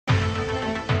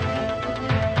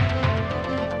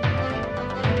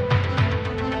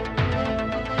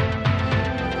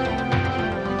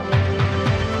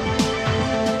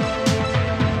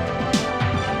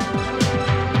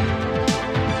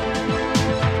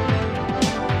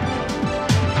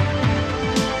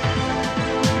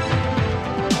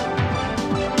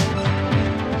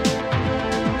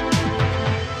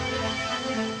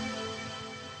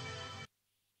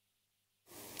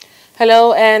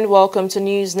Hello and welcome to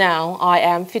News Now. I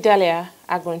am Fidelia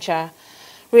Aguncha.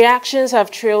 Reactions have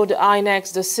trailed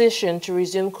INEC's decision to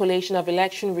resume collation of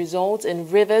election results in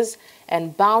Rivers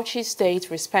and Bauchi State,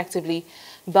 respectively.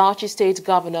 Bauchi State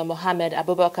Governor Mohammed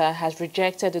Abubakar has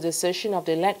rejected the decision of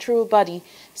the electoral body,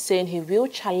 saying he will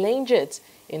challenge it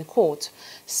in court.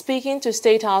 Speaking to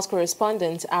State House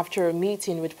correspondents after a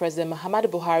meeting with President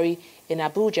Muhammadu Buhari in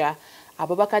Abuja,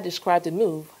 Abubakar described the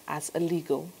move as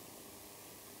illegal.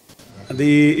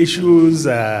 The issues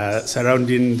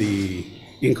surrounding the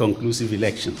inconclusive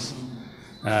elections.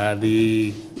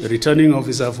 The returning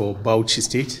officer for Bauchi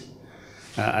State,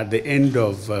 at the end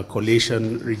of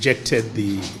collation, rejected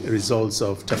the results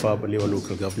of Tafawa Balewa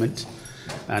local government,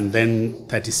 and then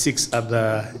 36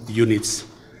 other units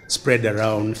spread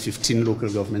around 15 local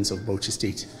governments of Bauchi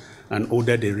State and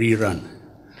ordered a rerun.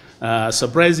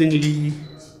 Surprisingly,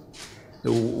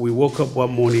 we woke up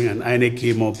one morning and INEC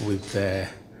came up with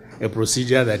a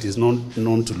procedure that is not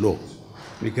known to law,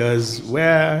 because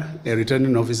where a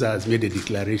returning officer has made a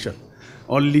declaration,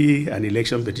 only an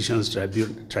election petitions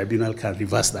tribunal can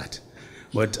reverse that.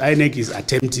 But INEC is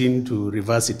attempting to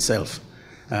reverse itself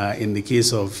in the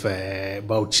case of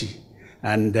Bauchi.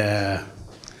 And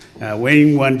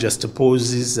when one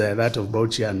juxtaposes that of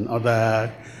Bauchi and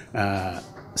other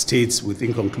states with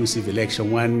inconclusive election,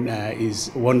 one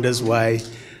wonders why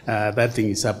that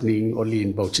thing is happening only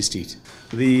in Bauchi State.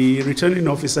 The returning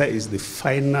officer is the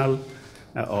final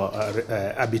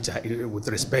arbiter with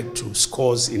respect to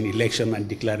scores in election and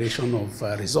declaration of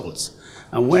results.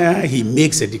 And where he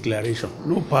makes a declaration,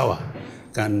 no power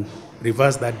can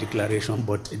reverse that declaration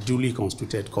but a duly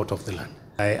constituted court of the land.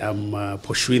 I am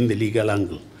pursuing the legal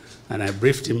angle, and I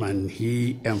briefed him and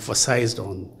he emphasized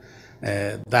on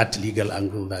that legal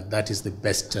angle, that is the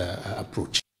best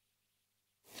approach.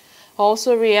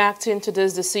 Also reacting to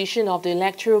this decision of the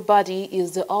electoral body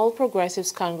is the All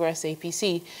Progressives Congress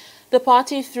APC. The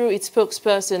party, through its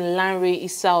spokesperson Lanre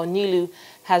Isao Nilu,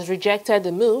 has rejected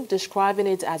the move, describing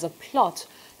it as a plot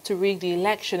to rig the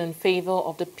election in favor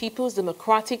of the People's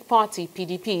Democratic Party,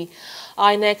 PDP.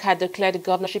 INEC had declared the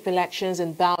governorship elections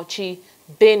in Bauchi,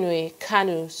 Benue,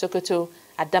 Kano, Sokoto,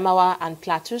 Adamawa and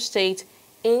Plateau State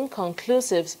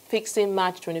inconclusive, fixing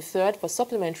March 23rd for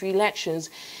supplementary elections.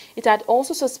 It had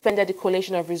also suspended the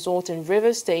collation of results in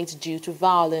Rivers State due to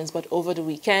violence, but over the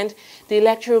weekend, the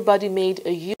electoral body made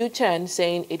a U-turn,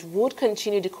 saying it would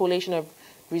continue the collation of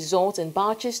results in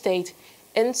Bauchi State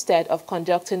instead of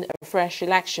conducting a fresh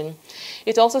election.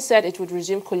 It also said it would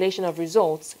resume collation of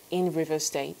results in Rivers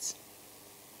State.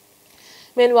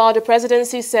 Meanwhile, the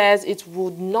presidency says it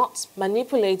would not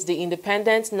manipulate the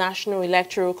Independent National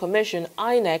Electoral Commission,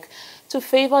 INEC, to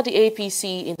favor the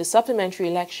APC in the supplementary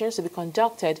elections to be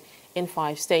conducted in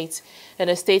 5 states. In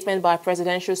a statement by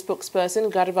presidential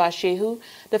spokesperson Garba Shehu,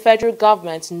 the federal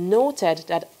government noted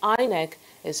that INEC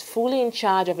is fully in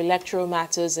charge of electoral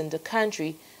matters in the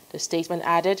country. The statement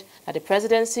added that the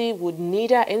presidency would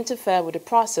neither interfere with the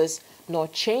process nor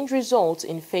change results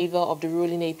in favor of the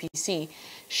ruling APC.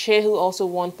 Shehu also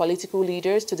warned political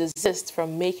leaders to desist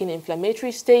from making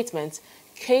inflammatory statements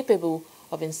capable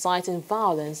of inciting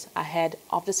violence ahead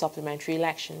of the supplementary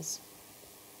elections.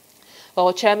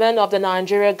 Well, Chairman of the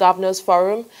Nigeria Governors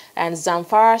Forum and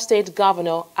Zamfara State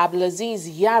Governor Abdulaziz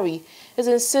Yari is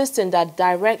insisting that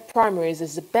direct primaries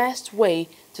is the best way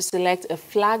to select a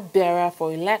flag bearer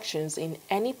for elections in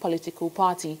any political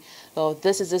party. Well,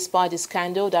 this is despite the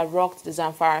scandal that rocked the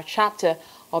Zamfara chapter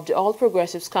of the All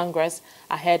Progressives Congress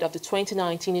ahead of the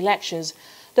 2019 elections.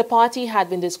 The party had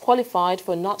been disqualified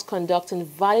for not conducting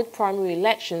valid primary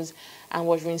elections and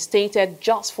was reinstated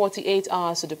just 48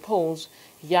 hours to the polls.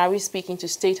 Yari, speaking to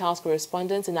State House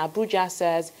correspondents in Abuja,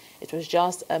 says it was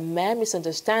just a mere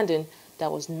misunderstanding that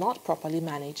was not properly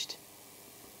managed.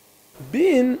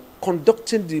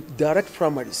 Conducting the direct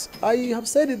primaries, I have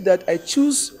said it that I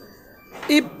choose,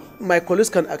 if my colleagues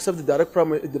can accept the direct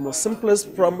primary, the most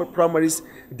simplest primaries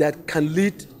that can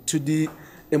lead to the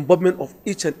involvement of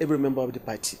each and every member of the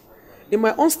party. In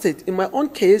my own state, in my own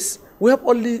case, we have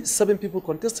only 7 people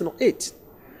contesting or 8.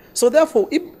 So therefore,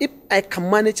 if I can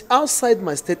manage outside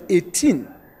my state 18,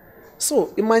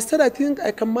 so in my state I think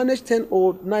I can manage 10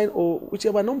 or 9 or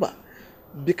whichever number,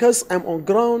 because I'm on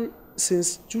ground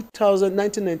since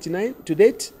 1999 to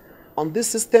date on this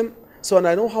system. So, and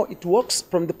I know how it works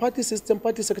from the party system,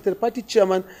 party secretary, party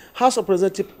chairman, House of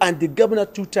Representatives, and the governor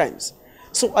 2 times.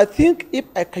 So I think if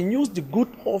I can use the good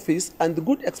office and the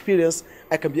good experience,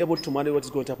 I can be able to manage what is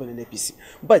going to happen in APC.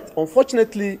 But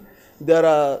unfortunately, there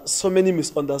are so many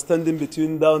misunderstandings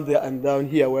between down there and down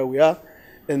here where we are.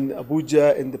 In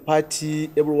Abuja, in the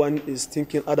party, everyone is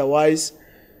thinking otherwise,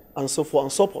 and so forth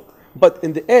and so forth. But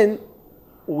in the end,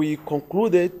 we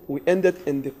concluded, we ended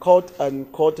in the court,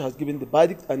 and court has given the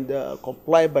verdict and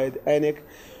complied by the INEC,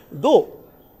 though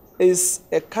it's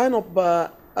a kind of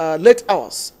late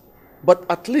hours, but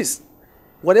at least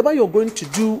whatever you're going to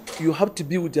do, you have to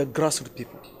be with your grassroots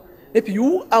people. If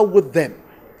you are with them,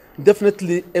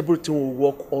 definitely everything will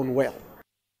work on well.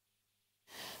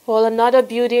 Well, another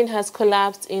building has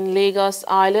collapsed in Lagos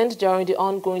Island during the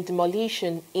ongoing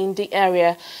demolition in the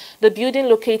area. The building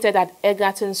located at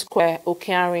Egerton Square,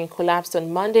 Okearin, collapsed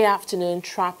on Monday afternoon,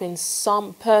 trapping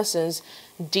some persons.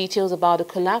 Details about the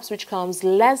collapse, which comes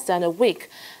less than a week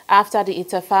after the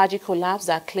Itafaji collapse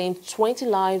that claimed 20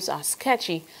 lives, are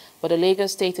sketchy. But the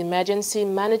Lagos State Emergency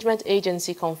Management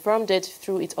Agency confirmed it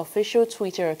through its official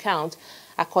Twitter account.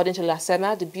 According to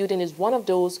Lasema, the building is one of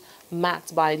those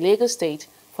marked by Lagos State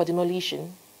for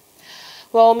demolition.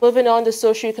 Well, moving on, the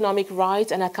Socio-Economic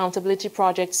Rights and Accountability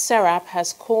Project, SERAP,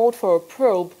 has called for a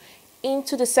probe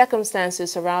into the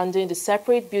circumstances surrounding the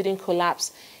separate building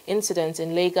collapse incidents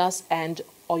in Lagos and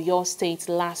Oyo State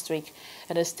last week.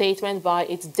 In a statement by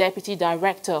its Deputy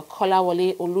Director,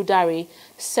 Kolawole Oludare,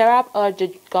 SERAP urged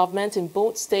the government in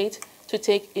both states to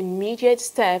take immediate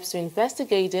steps to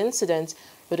investigate the incident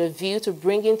with a view to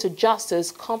bringing to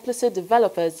justice complicit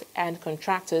developers and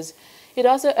contractors. It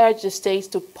also urged the states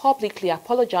to publicly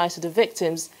apologize to the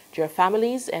victims, their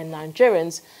families and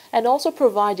Nigerians, and also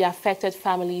provide the affected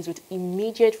families with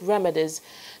immediate remedies.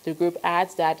 The group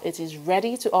adds that it is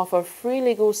ready to offer free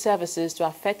legal services to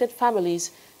affected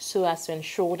families so as to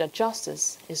ensure that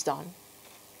justice is done.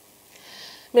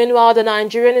 Meanwhile, the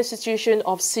Nigerian Institution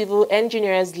of Civil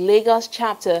Engineers Lagos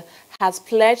chapter has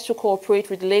pledged to cooperate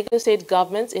with Lagos State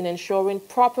government in ensuring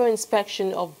proper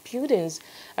inspection of buildings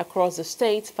across the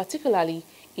state, particularly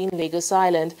in Lagos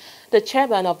Island. The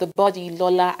chairman of the body,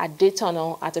 Lola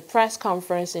Adetono, at a press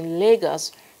conference in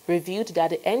Lagos, revealed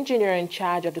that the engineer in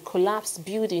charge of the collapsed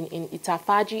building in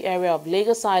Itafaji area of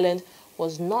Lagos Island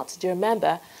was not their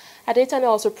member. Adetono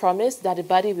also promised that the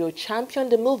body will champion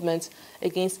the movement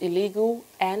against illegal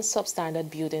and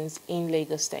substandard buildings in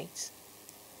Lagos State.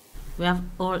 We have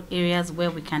all areas where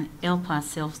we can help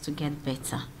ourselves to get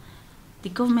better. The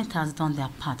government has done their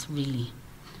part, really.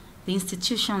 The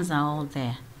institutions are all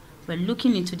there. We're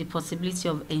looking into the possibility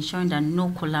of ensuring that no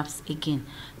collapse again.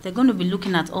 They're going to be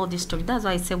looking at all this story. That's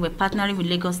why I said we're partnering with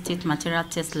Lagos State Material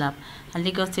Test Lab and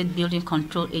Lagos State Building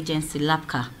Control Agency,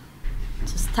 LABCA,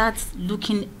 to start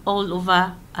looking all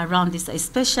over around this,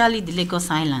 especially the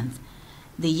Lagos Island,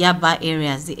 the Yaba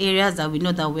areas, the areas that we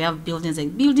know that we have buildings.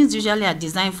 Like buildings usually are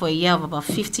designed for a year of about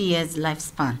 50 years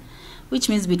lifespan, which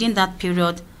means within that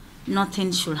period,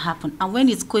 nothing should happen. And when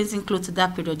it's going close to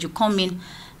that period, you come in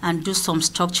and do some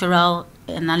structural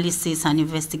analysis and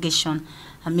investigation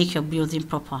and make your building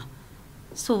proper.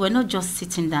 So we're not just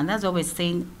sitting down. That's what we're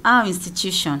saying. Our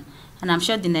institution, and I'm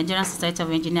sure the Nigerian Society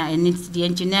of Engineers and the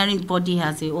engineering body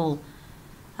as a whole,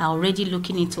 are already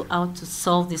looking into how to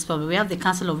solve this problem. We have the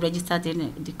Council of Registered,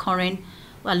 the current,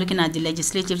 we are looking at the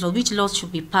legislative, so which laws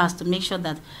should be passed to make sure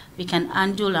that we can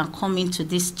handle and come into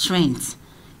this trend.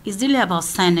 It's really about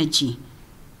synergy.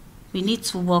 We need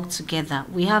to work together.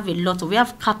 We have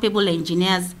capable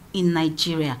engineers in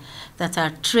Nigeria that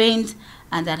are trained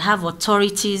and that have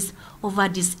authorities over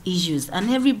these issues. And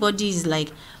everybody is like,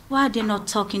 why are they not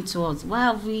talking to us? Why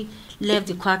have we left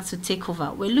the quack to take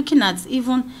over? We're looking at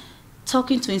even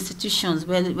talking to institutions.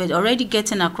 We're already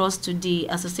getting across to the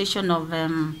Association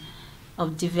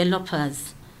of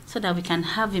Developers so that we can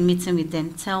have a meeting with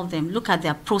them, tell them, look at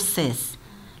their process,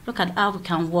 look at how we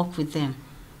can work with them.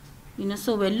 You know,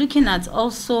 so we're looking at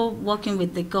also working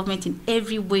with the government in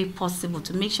every way possible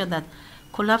to make sure that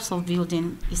collapse of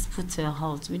building is put to a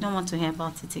halt. We don't want to hear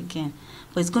about it again,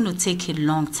 but it's going to take a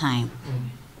long time.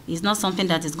 It's not something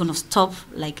that is going to stop,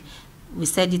 like we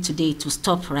said it today, to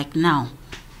stop right now.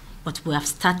 But we have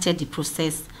started the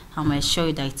process, and we assure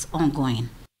you that it's ongoing.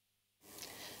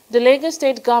 The Lagos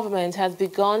State government has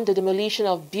begun the demolition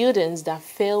of buildings that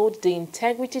failed the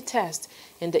integrity test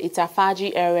in the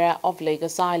Itafaji area of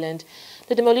Lagos Island.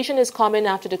 The demolition is coming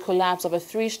after the collapse of a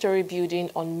 3-story building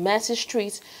on Mercy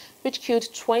Street, which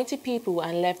killed 20 people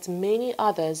and left many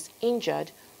others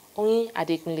injured. Oyin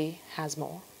Adekunle has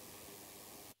more.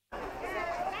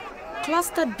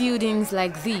 Clustered buildings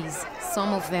like these,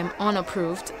 some of them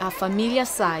unapproved, are familiar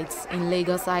sights in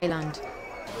Lagos Island.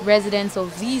 Residents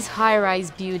of these high-rise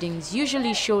buildings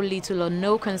usually show little or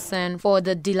no concern for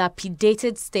the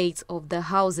dilapidated state of the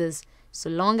houses, so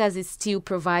long as it still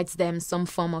provides them some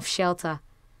form of shelter.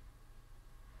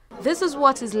 This is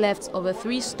what is left of a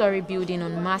 3-story building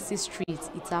on Mercy Street,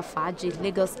 Itafaji,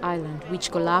 Lagos Island,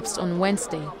 which collapsed on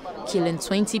Wednesday, killing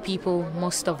 20 people,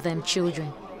 most of them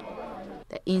children.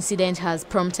 The incident has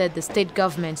prompted the state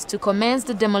government to commence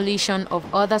the demolition of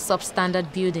other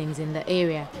substandard buildings in the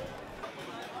area.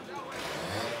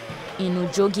 In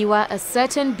Ujogiwa, a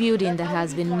certain building that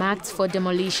has been marked for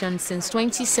demolition since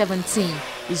 2017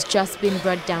 is just being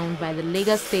brought down by the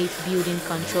Lagos State Building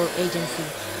Control Agency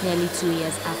nearly 2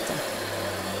 years after.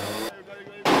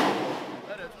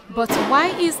 But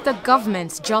why is the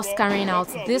government just carrying out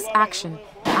this action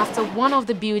after one of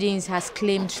the buildings has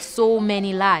claimed so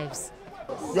many lives?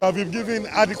 We have been given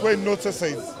adequate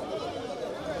notices,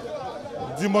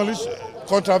 demolition,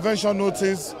 contravention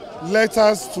notice,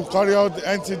 letters to carry out the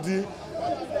NTD,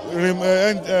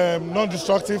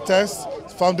 non-destructive tests,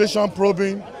 foundation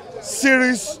probing,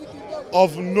 series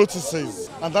of notices.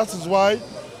 And that is why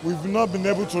we've not been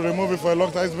able to remove it for a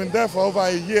long time. It's been there for over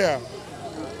a year.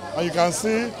 And you can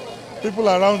see people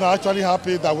around are actually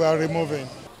happy that we are removing.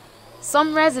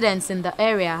 Some residents in the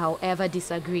area, however,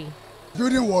 disagree. The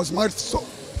building was marked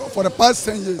for the past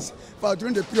 10 years, but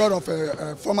during the period of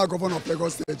former governor of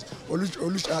Lagos State,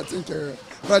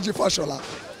 Raji Fashola,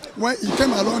 when he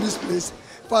came along this place,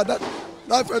 for that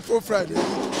fateful Friday,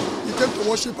 he came to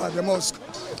worship at the mosque.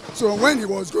 So when he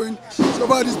was going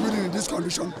over this building in this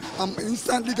condition, I'm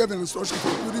instantly given instruction for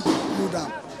the building to blow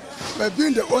down. But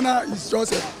being the owner is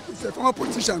just a former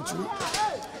politician too.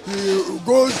 He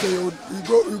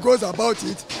goes about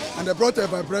it, and they brought a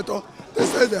vibrator. They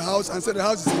searched the house and said the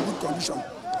house is in good condition.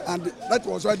 And that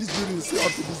was why this building is still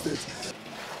up to this date.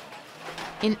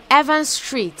 In Evans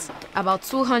Street, about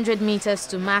 200 meters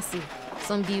to Massey,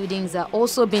 some buildings are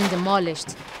also being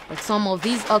demolished, but some of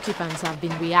these occupants have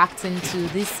been reacting to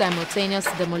these simultaneous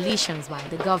demolitions by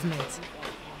the government.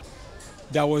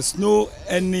 There was no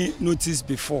any notice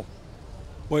before,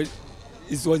 but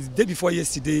it was the day before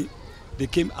yesterday they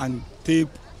came and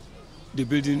taped the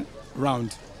building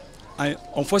round. And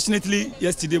unfortunately,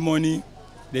 yesterday morning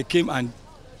they came and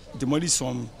demolished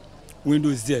some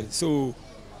windows there. So,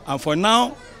 and for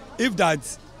now, if there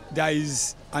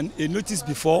is a notice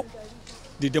before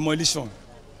the demolition,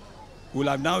 we'll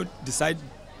have now decided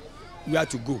where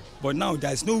to go. But now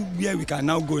there is nowhere we can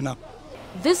now go now.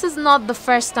 This is not the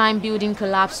first time building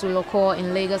collapse will occur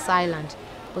in Lagos Island.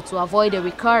 But to avoid a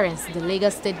recurrence, the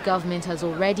Lagos State government has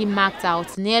already marked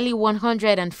out nearly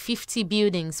 150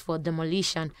 buildings for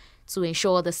demolition to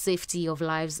ensure the safety of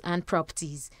lives and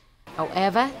properties.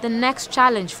 However, the next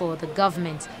challenge for the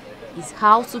government is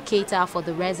how to cater for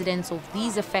the residents of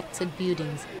these affected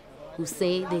buildings who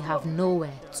say they have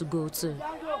nowhere to go to.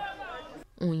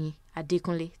 Unyi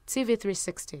Adekunle,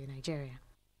 TV360, Nigeria.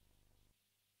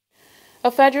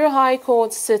 A federal high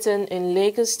court sitting in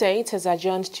Lagos State has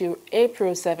adjourned to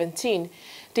April 17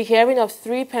 the hearing of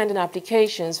 3 pending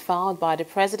applications filed by the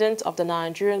president of the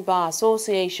Nigerian Bar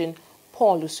Association,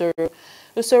 Paul Usoro.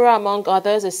 Usoro, among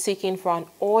others, is seeking for an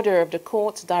order of the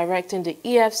court directing the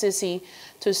EFCC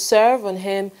to serve on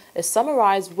him a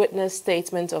summarized witness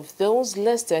statement of those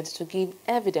listed to give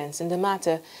evidence in the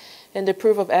matter. In the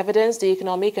proof of evidence, the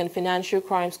Economic and Financial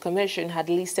Crimes Commission had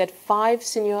listed 5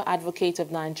 senior advocates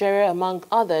of Nigeria, among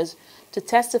others, to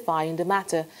testify in the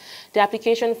matter. The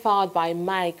application filed by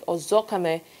Mike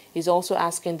Ozokame is also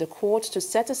asking the court to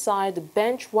set aside the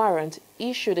bench warrant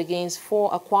issued against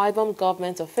 4 Akwa Ibom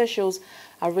government officials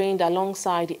arraigned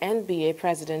alongside the NBA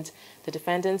president. The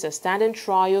defendants are standing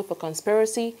trial for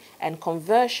conspiracy and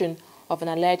conversion of an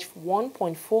alleged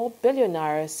 1.4 billion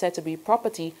naira said to be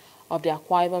property of the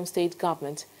Akwa Ibom state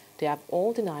government. They have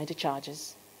all denied the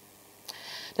charges.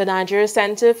 The Nigeria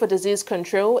Center for Disease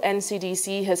Control,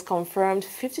 NCDC, has confirmed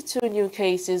 52 new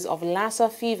cases of Lassa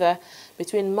fever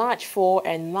between March 4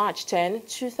 and March 10,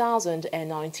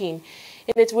 2019.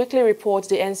 In its weekly report,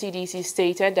 the NCDC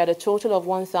stated that a total of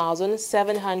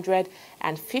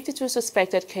 1,752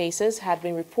 suspected cases had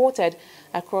been reported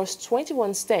across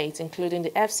 21 states, including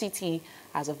the FCT,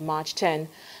 as of March 10.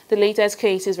 The latest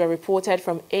cases were reported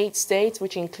from 8 states,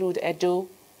 which include Edo,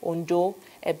 Ondo,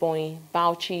 Ebonyi,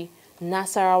 Bauchi,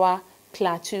 Nasarawa,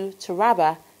 Plateau,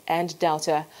 Taraba, and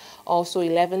Delta. Also,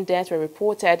 11 deaths were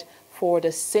reported for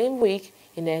the same week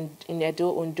in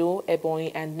Edo, Ondo,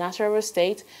 Ebonyi, and Nasarawa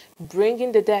State,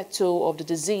 bringing the death toll of the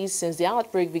disease since the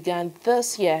outbreak began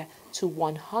this year to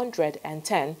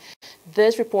 110.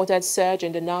 This reported surge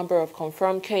in the number of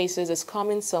confirmed cases is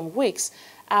coming some weeks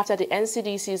after the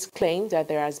NCDC's claim that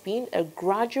there has been a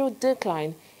gradual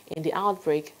decline in the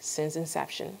outbreak since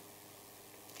inception.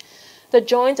 The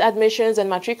Joint Admissions and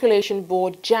Matriculation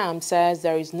Board, JAMB, says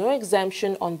there is no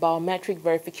exemption on biometric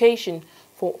verification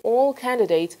for all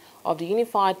candidates of the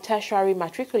Unified Tertiary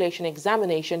Matriculation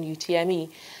Examination, UTME.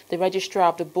 The registrar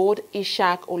of the board,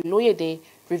 Ishak Oloyede,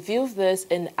 revealed this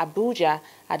in Abuja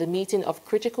at a meeting of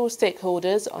critical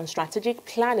stakeholders on strategic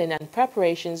planning and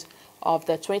preparations of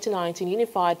the 2019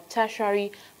 Unified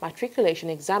Tertiary Matriculation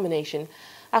Examination.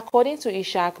 According to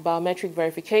Ishaq, biometric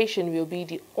verification will be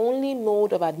the only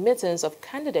mode of admittance of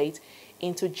candidates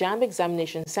into JAMB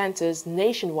examination centers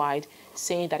nationwide,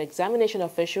 saying that examination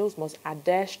officials must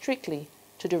adhere strictly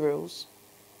to the rules.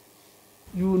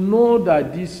 You know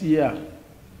that this year,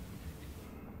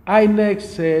 INEC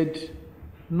said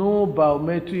no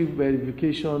biometric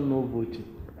verification, no voting,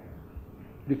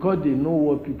 because they know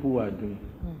what people are doing.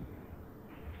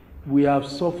 We have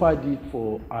suffered it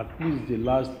for at least the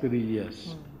last 3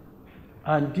 years.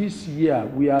 And this year,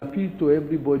 we appeal to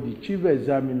everybody, chief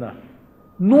examiner,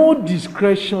 no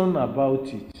discretion about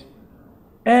it.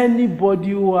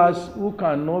 Anybody who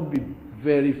cannot be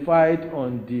verified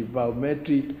on the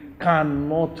biometric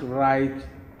cannot write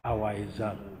our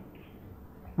exam.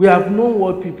 We have known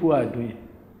what people are doing.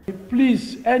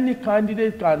 Please, any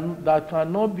candidate that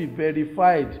cannot be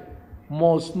verified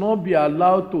must not be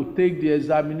allowed to take the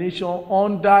examination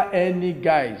under any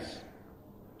guise.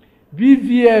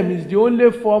 BVM is the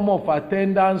only form of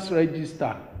attendance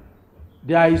register.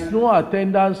 There is no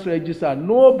attendance register,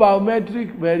 no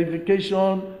biometric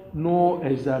verification, no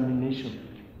examination.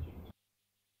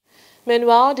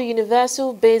 Meanwhile, the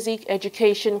Universal Basic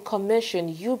Education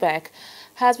Commission, UBEC,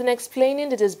 has been explaining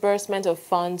the disbursement of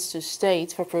funds to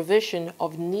states for provision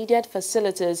of needed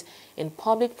facilities in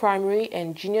public primary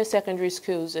and junior secondary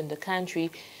schools in the country.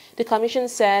 The Commission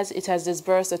says it has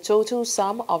disbursed a total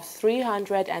sum of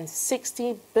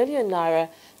 360 billion naira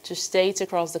to states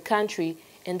across the country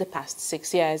in the past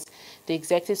 6 years. The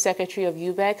Executive Secretary of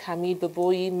UBEC, Hamid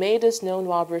Baboyi, made this known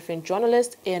while briefing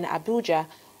journalists in Abuja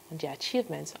on the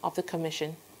achievements of the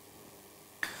Commission.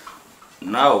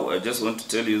 Now, I just want to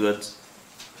tell you that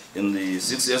in the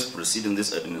 6 years preceding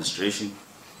this administration,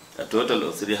 a total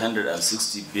of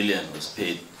 360 billion was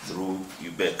paid through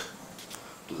UBEC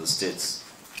to the states.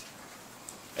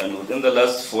 And within the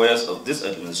last 4 years of this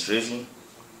administration,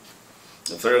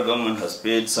 the federal government has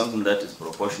paid something that is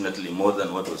proportionately more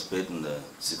than what was paid in the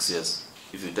 6 years,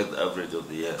 if you take the average of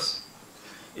the years.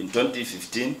 In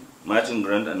 2015, matching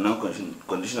grant and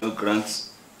non-conditional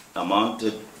grants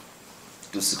amounted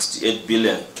to 68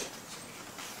 billion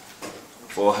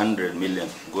 400 million,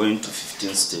 going to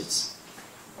 15 states.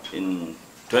 In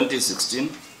 2016,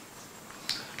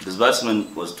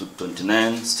 disbursement was to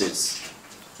 29 states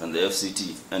and the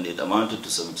FCT, and it amounted to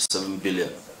 77 billion.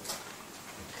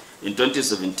 In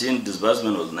 2017,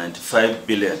 disbursement was 95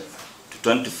 billion to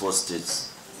 24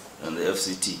 states and the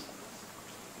FCT,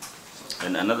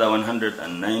 and another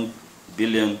 109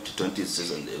 billion to 20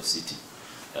 states and the FCT.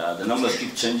 The numbers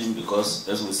keep changing because,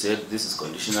 as we said, this is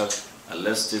conditional.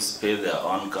 Unless states pay their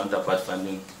own counterpart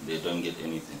funding, they don't get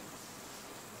anything.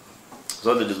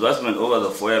 So the disbursement over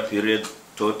the 4-year period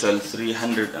totaled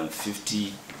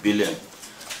 350 billion,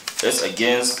 as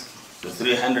against the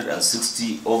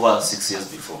 360 over 6 years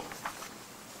before.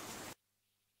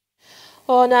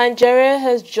 Well, Nigeria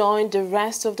has joined the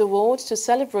rest of the world to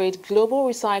celebrate Global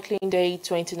Recycling Day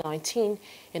 2019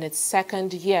 in its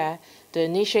second year. The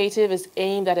initiative is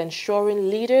aimed at ensuring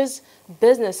leaders,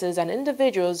 businesses and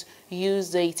individuals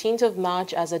use the 18th of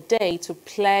March as a day to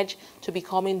pledge to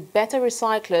becoming better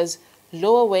recyclers,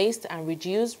 lower waste and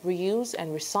reduce, reuse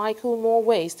and recycle more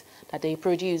waste that they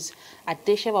produce.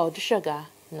 Adeshewa Odushoga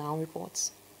now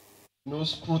reports.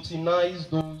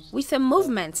 With a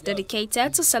movement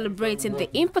dedicated to celebrating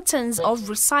the importance of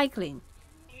recycling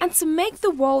and to make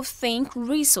the world think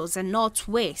resource and not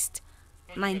waste,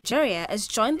 Nigeria has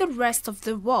joined the rest of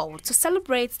the world to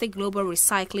celebrate the Global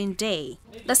Recycling Day.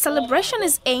 The celebration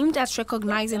is aimed at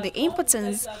recognizing the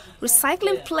importance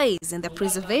recycling plays in the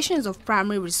preservation of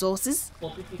primary resources,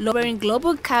 lowering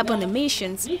global carbon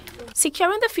emissions,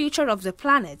 securing the future of the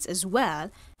planet, as well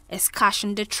as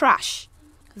cashing the trash.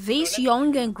 This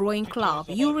young and growing club,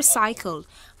 You Recycle,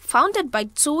 founded by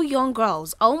 2 young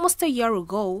girls almost a year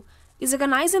ago, is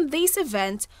organizing this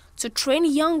event to train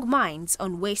young minds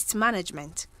on waste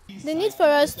management. The need for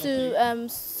us to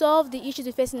solve the issues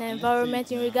we face in the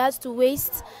environment in regards to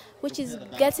waste, which is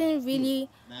getting really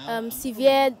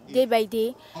severe day by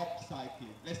day,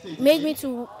 made me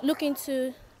to look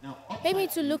into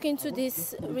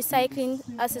this recycling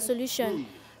as a solution.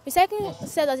 Recycling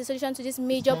serves as a solution to this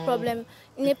major problem.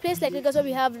 In a place like Lagos where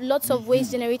we have lots of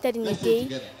waste generated in a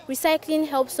day, recycling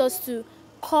helps us to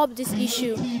curb this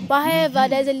issue. But however,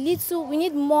 we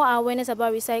need more awareness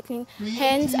about recycling.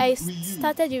 Hence, I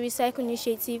started the Recycle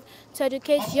Initiative to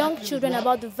educate young children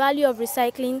about the value of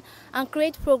recycling and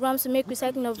create programs to make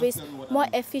recycling of waste more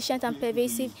efficient and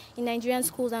pervasive in Nigerian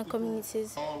schools and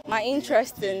communities. My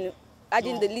interest in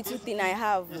adding the little thing I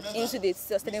have into the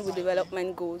Sustainable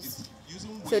Development Goals.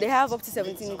 So they have up to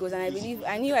 17 goals, and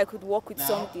I knew I could work with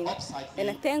something.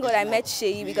 And thank God I met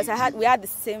Sheyi, because we had the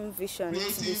same vision to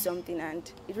do something, and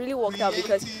it really worked out,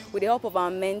 because with the help of our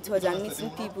mentors and meeting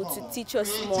people to teach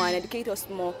us more and educate us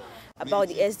more about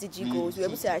the SDG goals, we were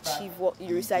able to achieve what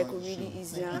recycle really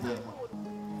is now.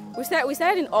 We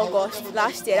started in August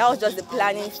last year. That was just the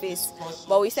planning phase.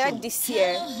 But we started this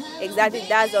year, exactly,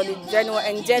 that's on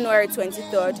January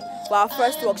 23rd, for our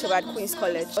first workshop at Queen's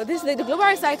College. But this day, the Global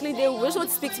Recycling Day, we just want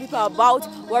to speak to people about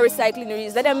what recycling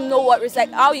is, let them know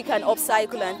how you can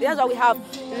upcycle. And that's why we have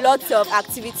lots of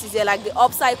activities here, like the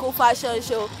Upcycle Fashion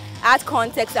Show, Art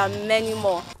Context, and many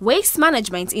more. Waste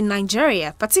management in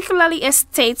Nigeria, particularly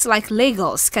estates like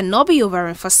Lagos, cannot be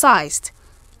overemphasized.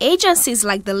 Agencies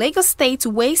like the Lagos State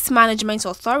Waste Management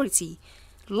Authority,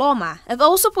 LOMA, have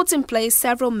also put in place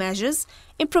several measures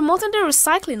in promoting the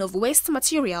recycling of waste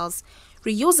materials,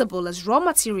 reusable as raw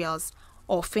materials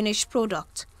or finished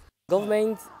product.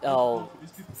 Government,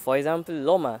 for example,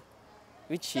 LOMA,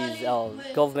 which is a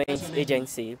government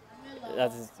agency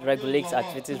that regulates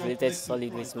activities related to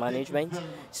solid waste management,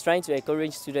 is trying to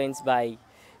encourage students by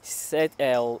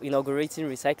inaugurating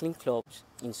recycling clubs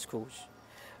in schools,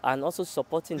 and also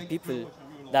supporting people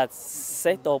that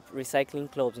set up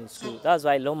recycling clubs in school. That's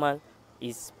why Loma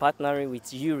is partnering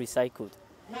with You Recycled,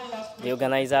 the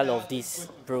organizer of this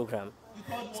program.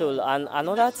 So, and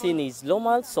another thing is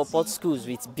Loma supports schools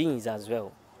with bins as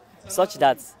well, such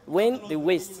that when the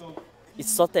waste is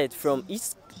sorted from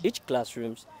each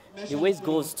classroom, the waste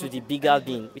goes to the bigger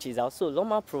bin, which is also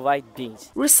Loma provide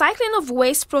bins. Recycling of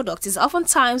waste products is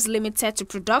oftentimes limited to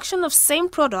production of same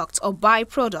product or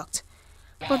byproduct.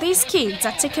 But these kids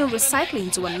are taking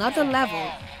recycling to another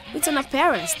level with an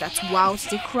appearance that wows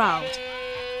the crowd.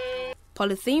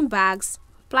 Polythene bags,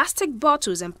 plastic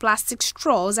bottles and plastic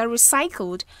straws are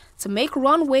recycled to make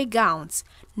runway gowns,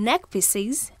 neck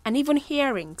pieces and even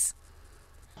earrings.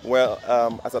 Well,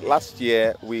 as of last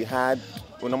year, we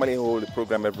normally hold a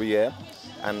program every year,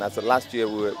 and as of last year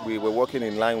we were working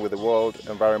in line with the World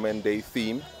Environment Day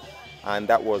theme, and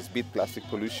that was Beat Plastic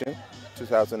Pollution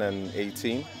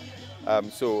 2018.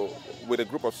 So with a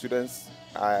group of students,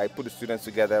 I put the students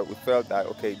together. We felt that,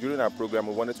 okay, during our program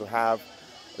we wanted to have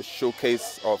a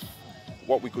showcase of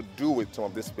what we could do with some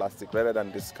of this plastic rather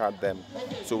than discard them.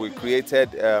 So we created,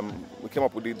 we came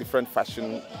up with the different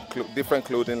different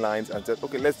clothing lines, and said,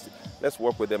 okay, let's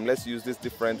work with them. Let's use these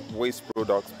different waste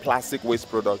products, plastic waste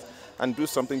products, and do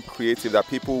something creative that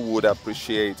people would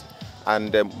appreciate.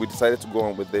 And we decided to go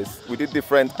on with this. We did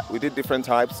different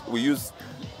types. We used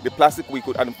the plastic we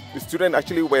could, and the students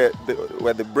actually were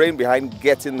the brain behind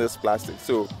getting this plastic.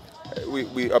 So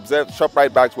we observed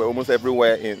ShopRite bags were almost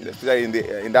everywhere in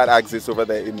that axis over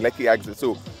there, in Lekki axis.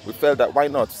 So we felt that why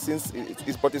not?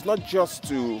 But it's not just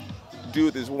to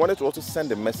do this. We wanted to also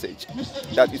send a message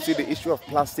that, you see, the issue of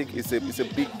plastic is a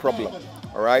big problem.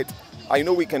 All right. I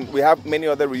know we have many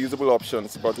other reusable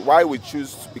options, but why we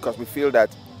choose, because we feel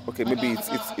that, okay, maybe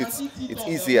it's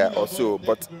easier or so,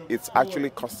 but it's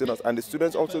actually costing us, and the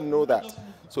students also know that.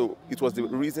 So it was the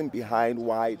reason behind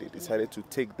why they decided to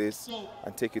take this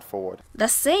and take it forward. The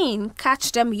saying,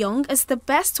 catch them young, is the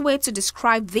best way to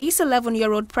describe this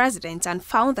 11-year-old president and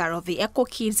founder of the Eco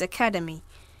Kids Academy.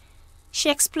 She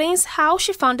explains how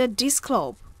she founded this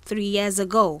club 3 years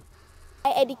ago.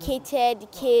 I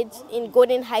educated kids in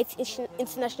Golden Heights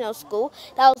International School,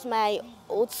 that was my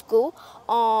old school,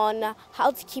 on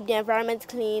how to keep the environment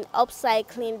clean,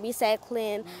 upcycling,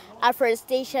 recycling,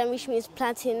 afforestation, which means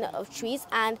planting of trees,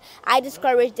 and I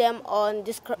discouraged them on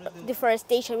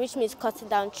deforestation, which means cutting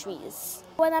down trees.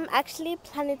 What I'm actually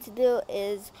planning to do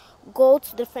is go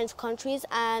to different countries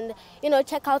and,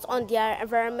 check out on their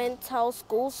environmental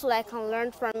schools so I can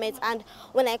learn from it, and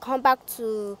when I come back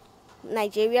to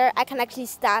Nigeria, I can actually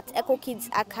start Eco Kids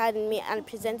Academy and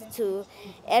present it to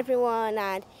everyone.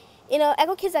 And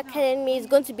Eco Kids Academy is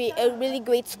going to be a really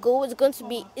great school. It's going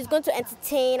to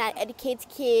entertain and educate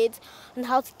kids on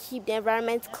how to keep the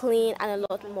environment clean and a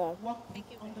lot more.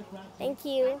 Thank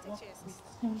you.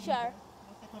 Sure.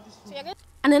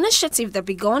 An initiative that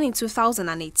began in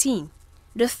 2018.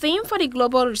 The theme for the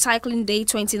Global Recycling Day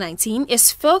 2019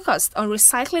 is focused on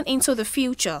recycling into the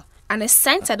future and is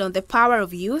centered on the power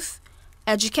of youth,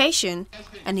 education,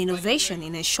 and innovation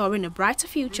in ensuring a brighter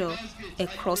future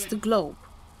across the globe.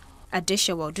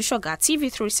 Adeshawa Dushoga,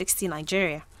 TV360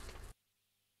 Nigeria.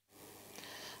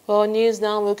 Well, news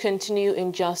now will continue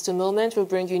in just a moment. We'll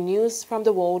bring you news from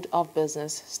the world of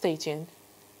business. Stay tuned.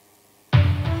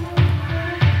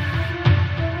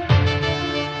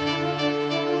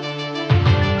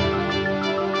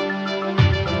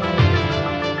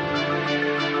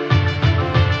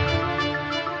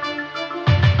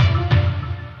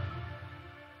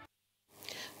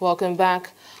 Welcome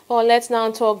back. Well, let's now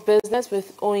talk business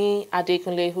with Oyin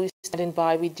Adekunle, who is standing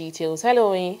by with details.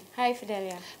 Hello, Oyin. Hi,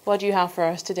 Fidelia. What do you have for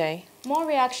us today? More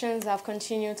reactions have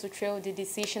continued to trail the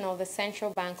decision of the Central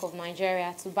Bank of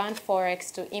Nigeria to ban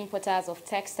forex to importers of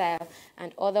textile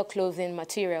and other clothing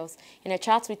materials. In a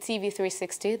chat with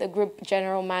TV360, the Group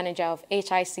General Manager of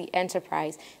HIC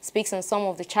Enterprise speaks on some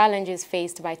of the challenges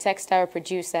faced by textile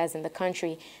producers in the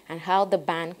country and how the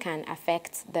ban can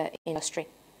affect the industry.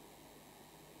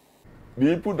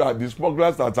 The input that the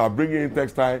smugglers that are bringing in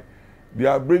textile, they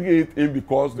are bringing it in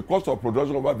because the cost of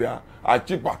production over there are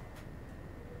cheaper.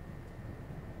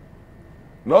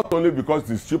 Not only because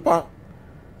it's cheaper,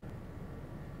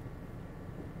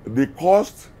 the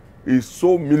cost is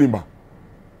so minimal,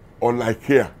 unlike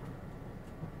here.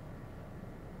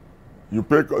 You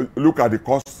pay, look at the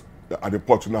cost at the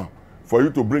port now. For you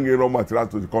to bring in raw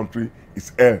materials to the country,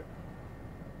 it's air.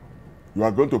 You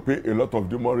are going to pay a lot of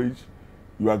demurrage.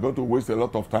 You are going to waste a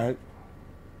lot of time.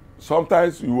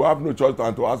 Sometimes you have no choice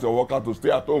than to ask your worker to stay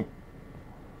at home.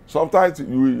 Sometimes if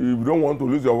you don't want to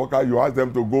lose your worker, you ask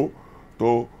them to go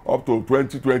to up to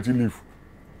 2020 leave.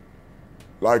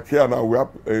 Like here now, we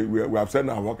have sent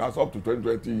our workers up to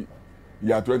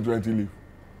 2020 leave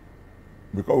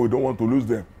because we don't want to lose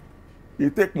them.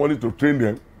 It takes money to train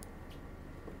them.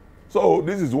 So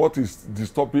this is what is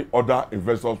stopping other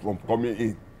investors from coming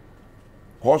in.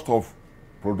 Cost of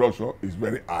production is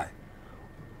very high.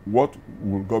 What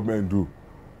will government do?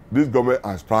 This government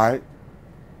has tried,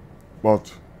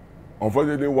 but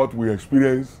unfortunately what we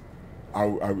experience,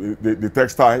 the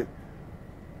textile,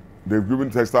 they've given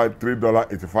textile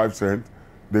 $3.85.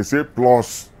 They say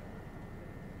plus,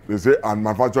 they say and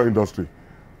manufacturing industry.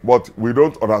 But we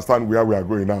don't understand where we are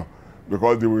going now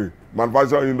because the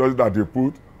manufacturing industry that they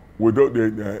put,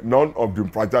 none of the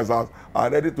franchisers are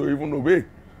ready to even obey.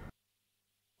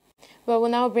 Well,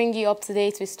 we'll now bring you up to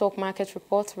date with stock market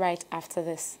report right after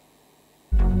this.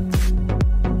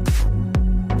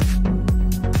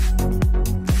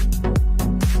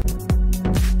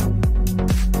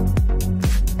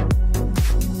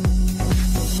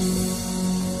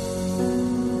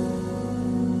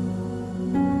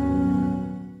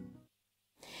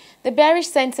 The bearish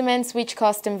sentiments, which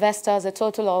cost investors a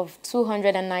total of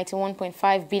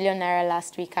 291.5 billion naira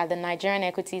last week at the Nigerian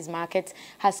equities market,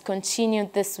 has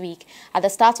continued this week. At the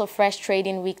start of fresh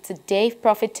trading week today,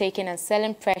 profit-taking and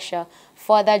selling pressure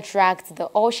further dragged the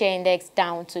all-share index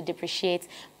down to depreciate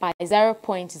by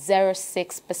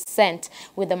 0.06%,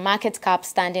 with the market cap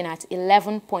standing at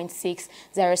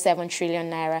 11.607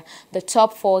 trillion naira. The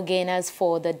top four gainers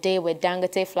for the day were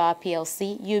Dangote Flour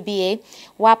PLC, UBA,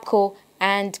 WAPCO,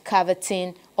 and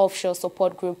Caverton Offshore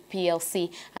Support Group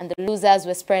PLC, and the losers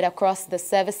were spread across the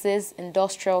services,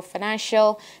 industrial,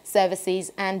 financial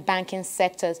services, and banking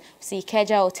sectors. See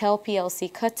Keja Hotel PLC,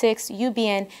 Cortex,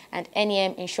 UBN, and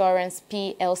NEM Insurance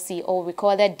PLC all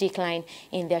recorded decline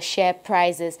in their share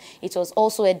prices. It was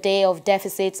also a day of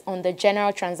deficits on the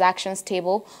general transactions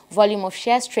table. Volume of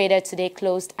shares traded today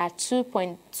closed at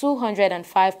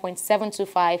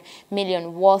 205.725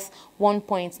 million, worth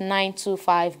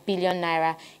 1.925 billion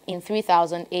naira in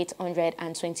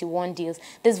 3,821 deals.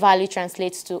 This value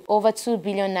translates to over 2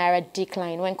 billion naira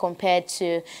decline when compared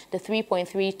to the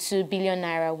 3.32 billion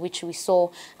naira which we saw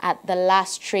at the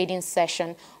last trading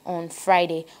session on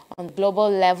Friday. On the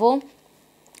global level,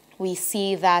 we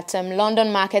see that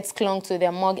London markets clung to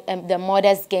their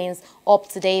modest gains, up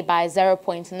today by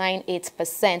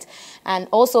 0.98%. And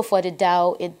also for the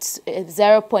Dow, it's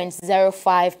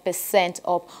 0.05%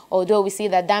 up, although we see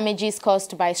that damages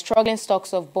caused by struggling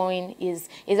stocks of Boeing is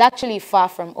actually far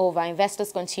from over.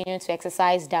 Investors continue to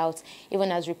exercise doubts,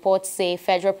 even as reports say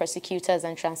federal prosecutors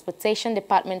and transportation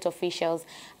department officials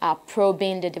are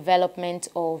probing the development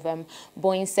of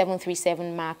Boeing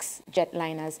 737 MAX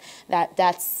jetliners.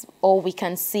 That's all we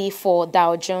can see for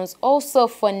Dow Jones. Also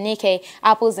for Nikkei,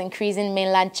 Apple's increasing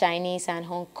mainland Chinese and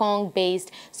Hong Kong-based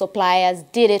suppliers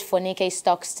did it for Nikkei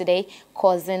stocks today,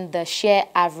 causing the share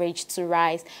average to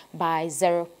rise by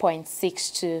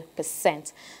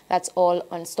 0.62%. That's all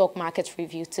on Stock Market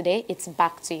Review today. It's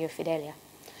back to you, Fidelia.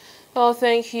 Well,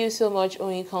 thank you so much,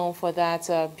 Oyinkon, for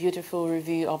that beautiful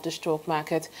review of the stock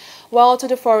market. Well, to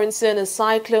the foreign scene, a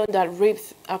cyclone that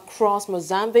ripped across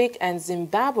Mozambique and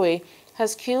Zimbabwe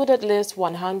has killed at least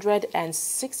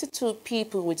 162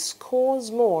 people, with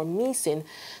scores more missing.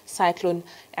 Cyclone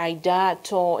Ida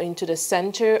tore into the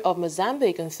center of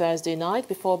Mozambique on Thursday night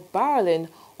before barreling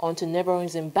onto neighboring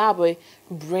Zimbabwe,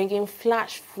 bringing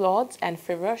flash floods and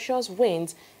ferocious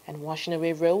winds and washing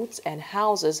away roads and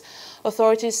houses.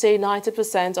 Authorities say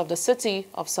 90% of the city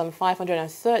of some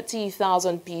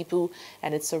 530,000 people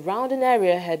and its surrounding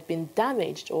area had been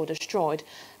damaged or destroyed.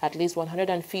 At least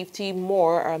 150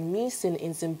 more are missing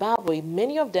in Zimbabwe,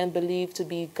 many of them believed to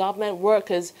be government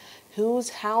workers whose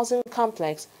housing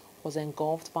complex was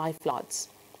engulfed by floods.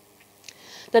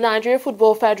 The Nigeria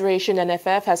Football Federation,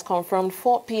 NFF, has confirmed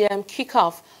 4 p.m.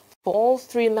 kickoff for all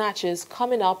 3 matches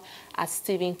coming up at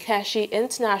Stephen Keshi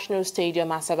International Stadium,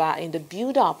 Asaba, in the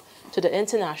build-up to the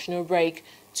international break.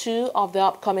 2 of the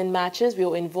upcoming matches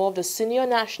will involve the senior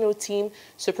national team,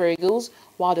 Super Eagles,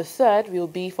 while the third will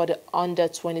be for the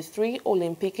under-23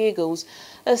 Olympic Eagles.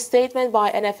 A statement by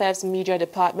NFF's media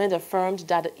department affirmed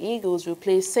that the Eagles will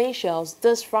play Seychelles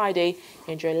this Friday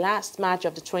in their last match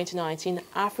of the 2019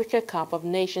 Africa Cup of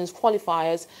Nations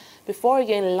qualifiers, before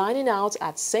again lining out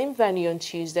at same venue on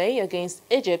Tuesday against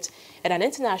Egypt in an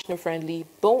international friendly,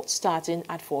 both starting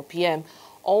at 4 p.m.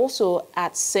 Also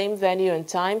at same venue and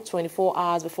time, 24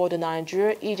 hours before the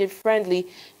Nigeria-Egypt friendly,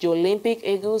 the Olympic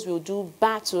Eagles will do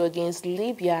battle against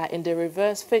Libya in the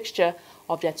reverse fixture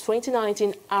of their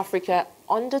 2019 Africa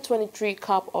Under-23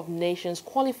 Cup of Nations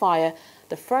qualifier,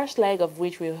 the first leg of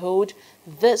which will hold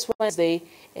this Wednesday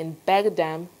in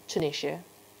Baghdad, Tunisia.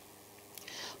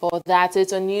 Well, that's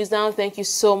it on News Now. Thank you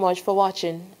so much for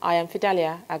watching. I am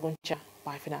Fidelia Aguncha.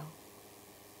 Bye for now.